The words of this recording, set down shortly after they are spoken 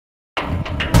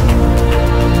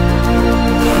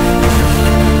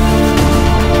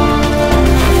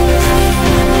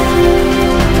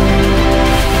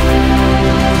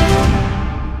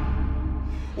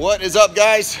What is up,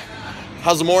 guys?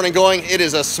 How's the morning going? It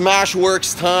is a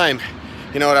SmashweRx time.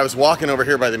 You know what, I was walking over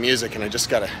here by the music and I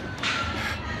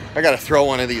gotta throw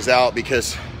one of these out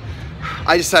because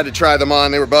I just had to try them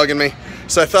on. They were bugging me.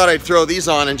 So I thought I'd throw these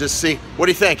on and just see. What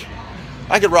do you think?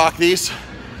 I could rock these.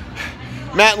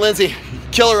 Matt and Lindsay,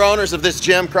 killer owners of this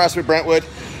gym, CrossFit Brentwood.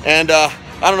 And I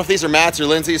don't know if these are Matt's or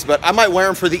Lindsay's, but I might wear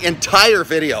them for the entire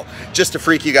video just to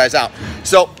freak you guys out.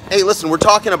 So, hey, listen, we're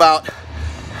talking about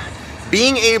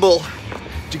being able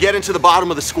to get into the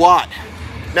bottom of the squat.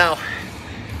 Now,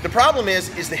 the problem is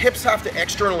the hips have to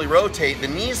externally rotate, the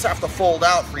knees have to fold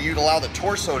out for you to allow the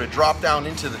torso to drop down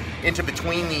into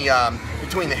between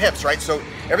the hips, right? So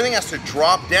everything has to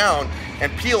drop down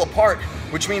and peel apart,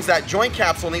 which means that joint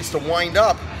capsule needs to wind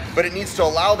up, but it needs to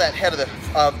allow that head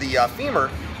of the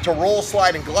femur to roll,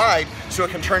 slide, and glide so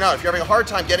it can turn out. If you're having a hard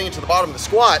time getting into the bottom of the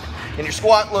squat and your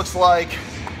squat looks like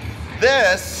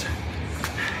this,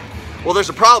 well, there's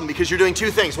a problem because you're doing two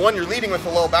things. One, you're leading with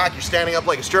the low back, you're standing up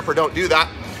like a stripper, don't do that.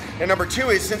 And number two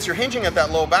is, since you're hinging at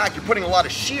that low back, you're putting a lot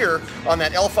of shear on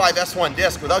that L5 S1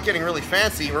 disc without getting really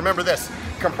fancy. Remember this,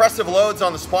 compressive loads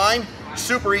on the spine,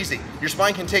 super easy. Your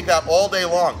spine can take that all day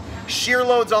long. Shear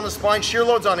loads on the spine, shear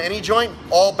loads on any joint,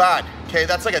 all bad. Okay,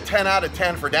 that's like a 10 out of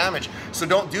 10 for damage. So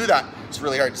don't do that. It's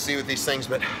really hard to see with these things,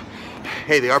 but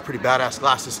hey, they are pretty badass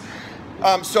glasses.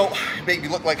 So make me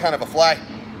look like kind of a fly.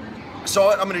 So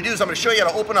what I'm gonna do is I'm gonna show you how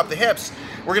to open up the hips.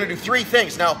 We're gonna do three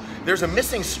things. Now, there's a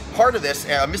missing part of this,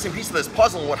 a missing piece of this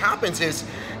puzzle, and what happens is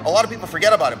a lot of people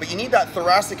forget about it, but you need that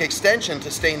thoracic extension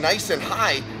to stay nice and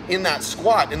high in that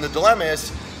squat. And the dilemma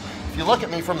is, if you look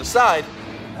at me from the side,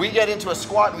 we get into a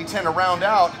squat and we tend to round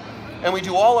out, and we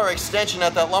do all our extension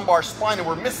at that lumbar spine, and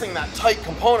we're missing that tight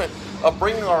component of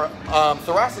bringing our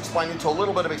thoracic spine into a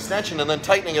little bit of extension and then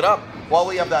tightening it up while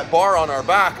we have that bar on our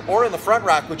back or in the front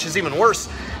rack, which is even worse,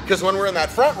 because when we're in that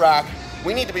front rack,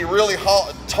 we need to be really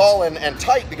tall and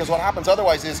tight, because what happens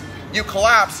otherwise is you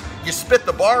collapse, you spit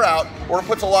the bar out, or it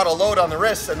puts a lot of load on the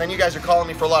wrists, and then you guys are calling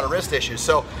me for a lot of wrist issues.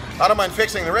 So I don't mind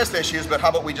fixing the wrist issues, but how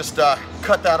about we just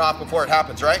cut that off before it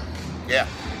happens, right? Yeah.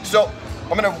 So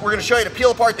we're gonna show you to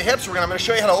peel apart the hips. I'm gonna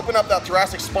show you how to open up that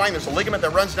thoracic spine. There's a ligament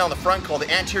that runs down the front called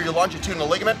the anterior longitudinal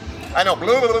ligament. I know,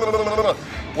 blah, blah, blah, blah, blah.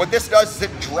 What this does is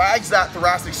it drags that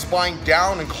thoracic spine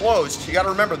down and closed. You gotta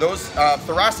remember, those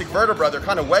thoracic vertebrae, they're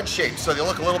kind of wedge shaped, so they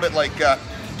look a little bit like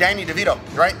Danny DeVito,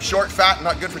 right? Short, fat,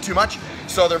 not good for too much.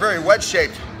 So they're very wedge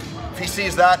shaped. If he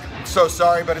sees that, I'm so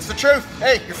sorry, but it's the truth.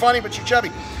 Hey, you're funny, but you're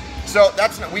chubby. So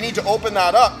we need to open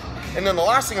that up. And then the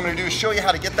last thing I'm gonna do is show you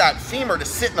how to get that femur to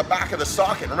sit in the back of the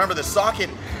socket. Remember, the socket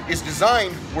is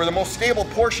designed where the most stable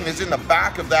portion is in the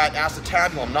back of that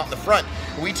acetabulum, not the front.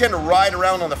 We tend to ride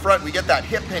around on the front. We get that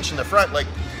hip pinch in the front. Like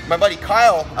my buddy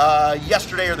Kyle,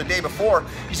 yesterday or the day before,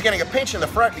 he's getting a pinch in the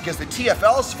front because the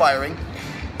TFL is firing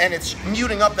and it's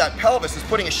muting up that pelvis. It's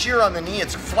putting a shear on the knee,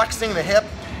 it's flexing the hip,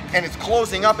 and it's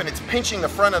closing up and it's pinching the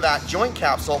front of that joint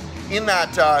capsule in that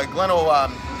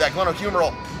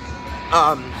glenohumeral,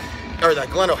 or that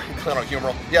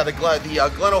glenohumeral, yeah, the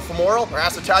glenofemoral or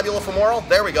acetabulofemoral.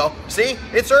 There we go. See,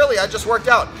 it's early. I just worked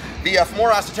out the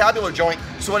femoroacetabular joint.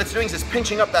 So what it's doing is it's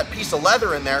pinching up that piece of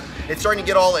leather in there. It's starting to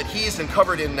get all adhesed and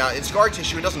covered in scar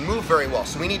tissue. It doesn't move very well,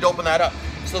 so we need to open that up.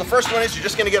 So the first one is you're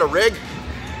just going to get a rig.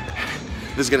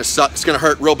 This is going to suck. It's going to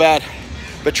hurt real bad,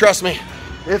 but trust me,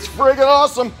 it's friggin'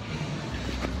 awesome.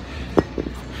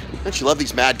 Don't you love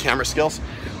these mad camera skills?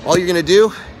 All you're going to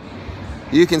do,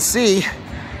 you can see.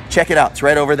 Check it out, it's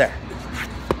right over there.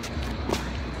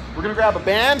 We're gonna grab a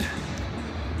band.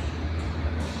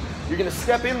 You're gonna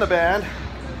step in the band,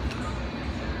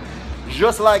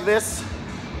 just like this.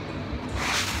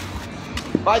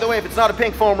 By the way, if it's not a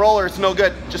pink foam roller, it's no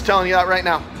good. Just telling you that right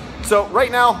now. So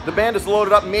right now, the band is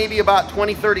loaded up maybe about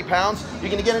 20, 30 pounds.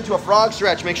 You're gonna get into a frog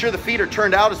stretch. Make sure the feet are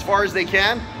turned out as far as they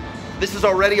can. This is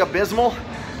already abysmal.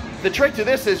 The trick to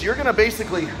this is you're gonna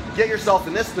basically get yourself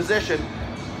in this position.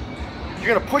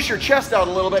 You're gonna push your chest out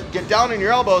a little bit, get down on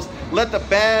your elbows, let the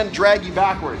band drag you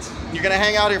backwards. You're gonna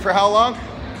hang out here for how long?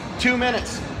 2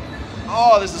 minutes.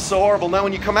 Oh, this is so horrible. Now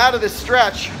when you come out of this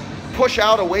stretch, push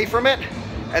out away from it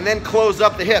and then close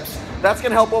up the hips. That's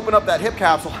gonna help open up that hip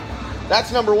capsule.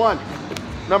 That's number one.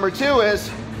 Number two is,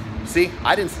 see,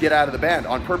 I didn't get out of the band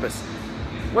on purpose.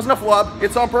 It wasn't a flub,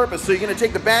 it's on purpose. So you're gonna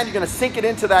take the band, you're gonna sink it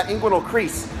into that inguinal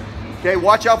crease. Okay,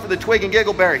 watch out for the twig and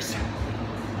giggleberries.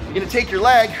 You're gonna take your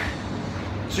leg,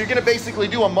 so you're gonna basically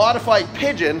do a modified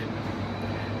pigeon,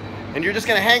 and you're just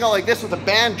gonna hang out like this with the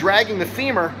band dragging the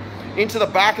femur into the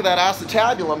back of that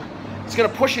acetabulum. It's gonna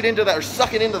push it into that, or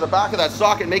suck it into the back of that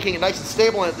socket, making it nice and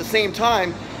stable, and at the same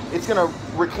time, it's gonna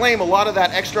reclaim a lot of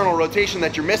that external rotation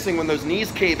that you're missing when those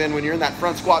knees cave in when you're in that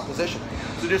front squat position.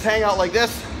 So just hang out like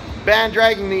this, band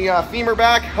dragging the femur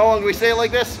back. How long do we say it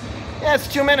like this? Yeah, it's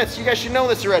 2 minutes. You guys should know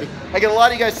this already. I get a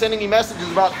lot of you guys sending me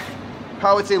messages about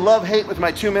how it's a love-hate with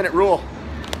my 2-minute rule.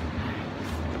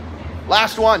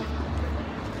 Last one.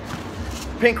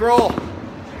 Pink roll.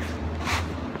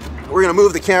 We're gonna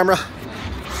move the camera.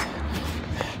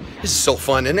 This is so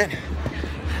fun, isn't it?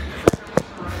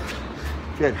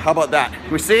 Good, how about that?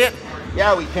 Can we see it?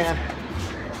 Yeah, we can.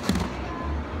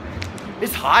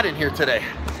 It's hot in here today.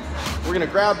 We're gonna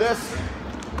grab this.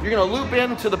 You're gonna loop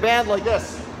into the band like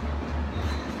this.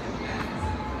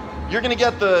 You're gonna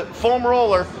get the foam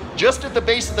roller just at the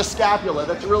base of the scapula.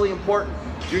 That's really important.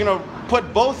 You're gonna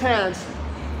put both hands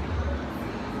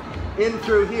in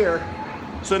through here.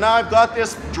 So now I've got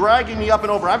this dragging me up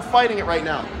and over. I'm fighting it right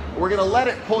now. We're gonna let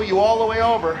it pull you all the way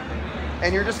over,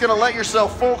 and you're just gonna let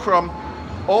yourself fulcrum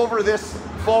over this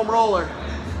foam roller.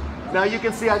 Now you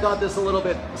can see I got this a little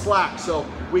bit slack, so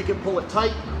we can pull it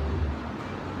tight.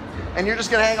 And you're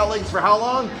just gonna hang out like this for how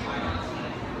long?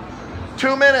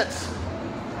 2 minutes.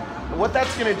 And what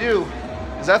that's gonna do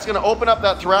is that's gonna open up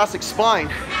that thoracic spine.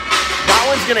 That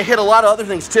one's gonna hit a lot of other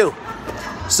things too.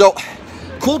 So,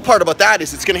 cool part about that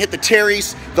is it's gonna hit the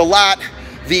teres, the lat,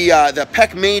 the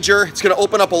pec major. It's gonna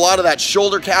open up a lot of that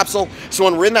shoulder capsule. So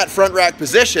when we're in that front rack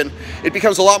position, it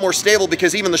becomes a lot more stable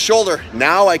because even the shoulder,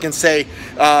 now I can say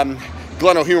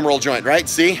glenohumeral joint, right?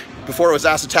 See? Before it was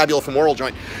acetabular-femoral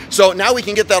joint. So now we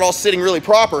can get that all sitting really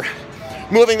proper,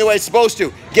 moving the way it's supposed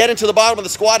to. Get into the bottom of the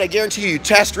squat. I guarantee you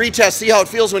test, retest, see how it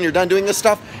feels when you're done doing this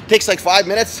stuff. Takes like 5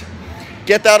 minutes.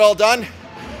 Get that all done.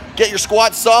 Get your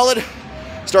squats solid.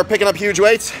 Start picking up huge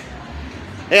weights.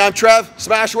 Hey, I'm Trev,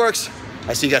 SmashweRx.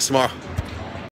 I see you guys tomorrow.